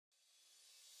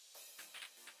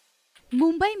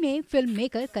मुंबई में film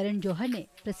maker Karan Johar ने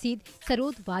प्रसिद्ध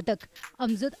सरोद वादक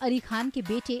अमजद अली खान के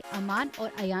बेटे अमान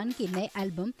और अयान के नए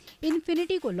एल्बम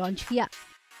इन्फिनिटी को लॉन्च किया।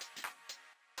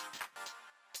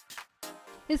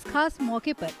 इस खास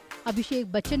मौके पर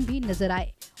अभिषेक बच्चन भी नजर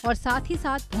आए और साथ ही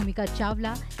साथ भूमिका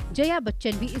चावला, जया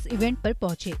बच्चन भी इस इवेंट पर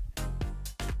पहुंचे।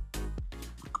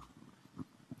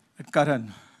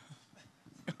 Karan,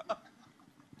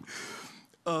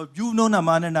 you've known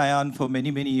Aman and Ayan for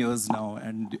many, many years now,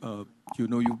 and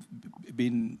you've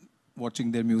been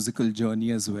watching their musical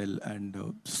journey as well.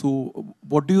 And so,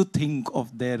 what do you think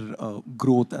of their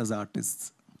growth as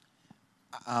artists?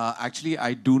 Actually,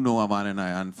 I do know Aman and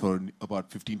Ayan for about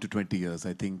 15 to 20 years.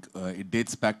 I think it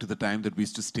dates back to the time that we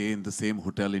used to stay in the same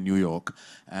hotel in New York.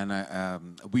 And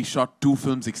we shot 2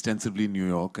 films extensively in New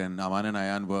York. And Aman and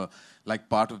Ayan were like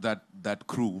part of that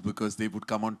crew because they would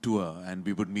come on tour and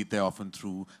we would meet there often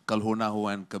through Kal Ho Na Ho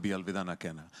and Kabhi Alvida Na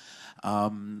Kehna.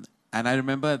 And I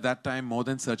remember at that time, more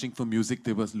than searching for music,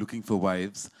 they were looking for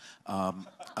wives.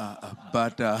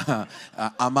 But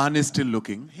Aman is still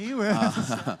looking. He was.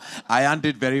 Ayan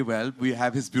did very well. We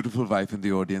have his beautiful wife in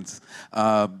the audience.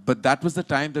 But that was the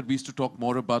time that we used to talk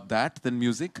more about that than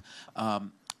music.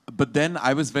 But then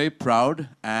I was very proud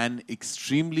and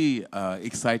extremely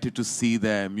excited to see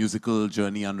their musical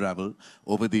journey unravel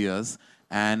over the years.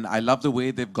 And I love the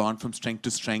way they've gone from strength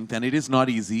to strength. And it is not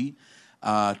easy.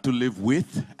 To live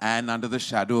with and under the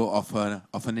shadow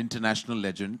of an international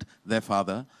legend, their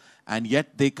father. And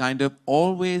yet they kind of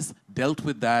always dealt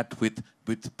with that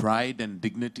with pride and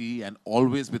dignity and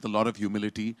always with a lot of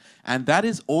humility. And that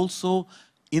is also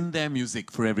in their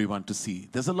music for everyone to see.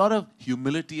 There's a lot of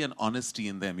humility and honesty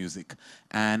in their music.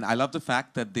 And I love the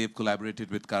fact that they've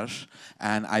collaborated with Karsh.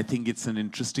 And I think it's an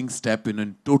interesting step in a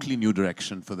totally new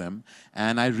direction for them.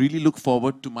 And I really look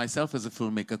forward to myself as a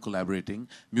filmmaker collaborating.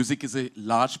 Music is a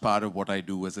large part of what I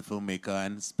do as a filmmaker.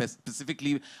 And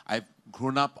specifically, I've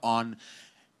grown up on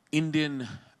Indian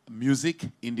music,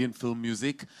 Indian film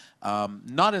music.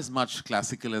 Not as much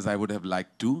classical as I would have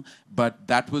liked to, but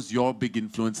that was your big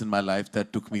influence in my life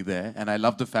that took me there. And I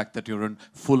love the fact that you're in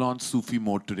full-on Sufi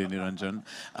mode today, Niranjan.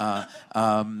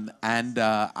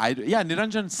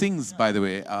 Niranjan sings, by the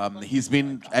way. He's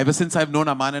been, ever since I've known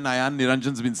Aman and Ayan,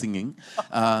 Niranjan's been singing.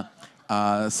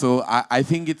 So I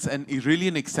think it's really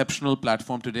an exceptional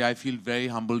platform today. I feel very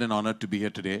humbled and honored to be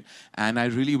here today. And I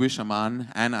really wish Aman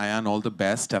and Ayan all the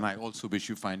best. And I also wish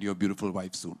you find your beautiful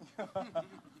wife soon.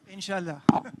 Inshallah.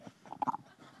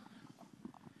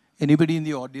 Anybody in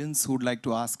the audience who would like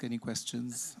to ask any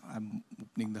questions? I'm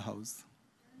opening the house.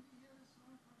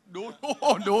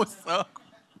 No, sir.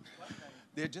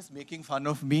 They're just making fun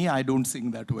of me. I don't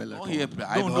sing that well at all.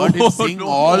 I've heard him sing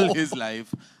all his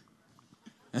life.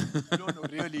 No,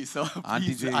 really, sir.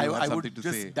 Auntie J, I would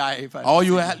just die if I... Oh,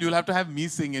 you'll have to have me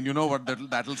sing, and you know what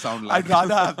that'll sound like. I'd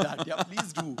rather have that. Yeah,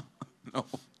 please do. No.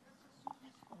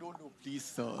 No, please,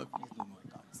 sir. Please do not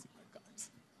dance.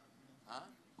 Huh?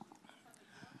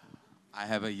 I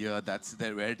have a year. That's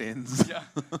where it ends. Yeah.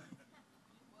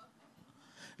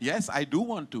 Yes, I do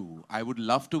want to. I would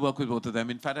love to work with both of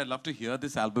them. In fact, I'd love to hear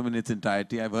this album in its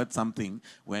entirety. I've heard something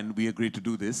when we agreed to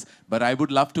do this. But I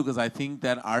would love to because I think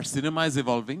that our cinema is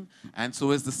evolving and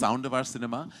so is the sound of our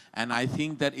cinema. And I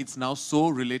think that it's now so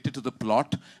related to the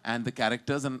plot and the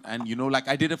characters. And you know, like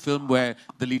I did a film where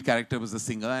the lead character was a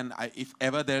singer. And if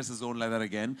ever there's a zone like that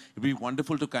again, it'd be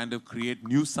wonderful to kind of create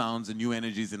new sounds and new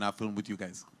energies in our film with you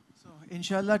guys. So,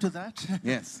 inshallah to that.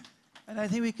 Yes. And I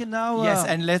think we can now... Yes,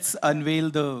 and let's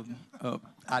unveil the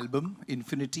album,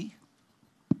 Infinity.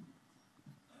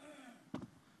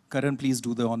 Karan, please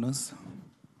do the honors.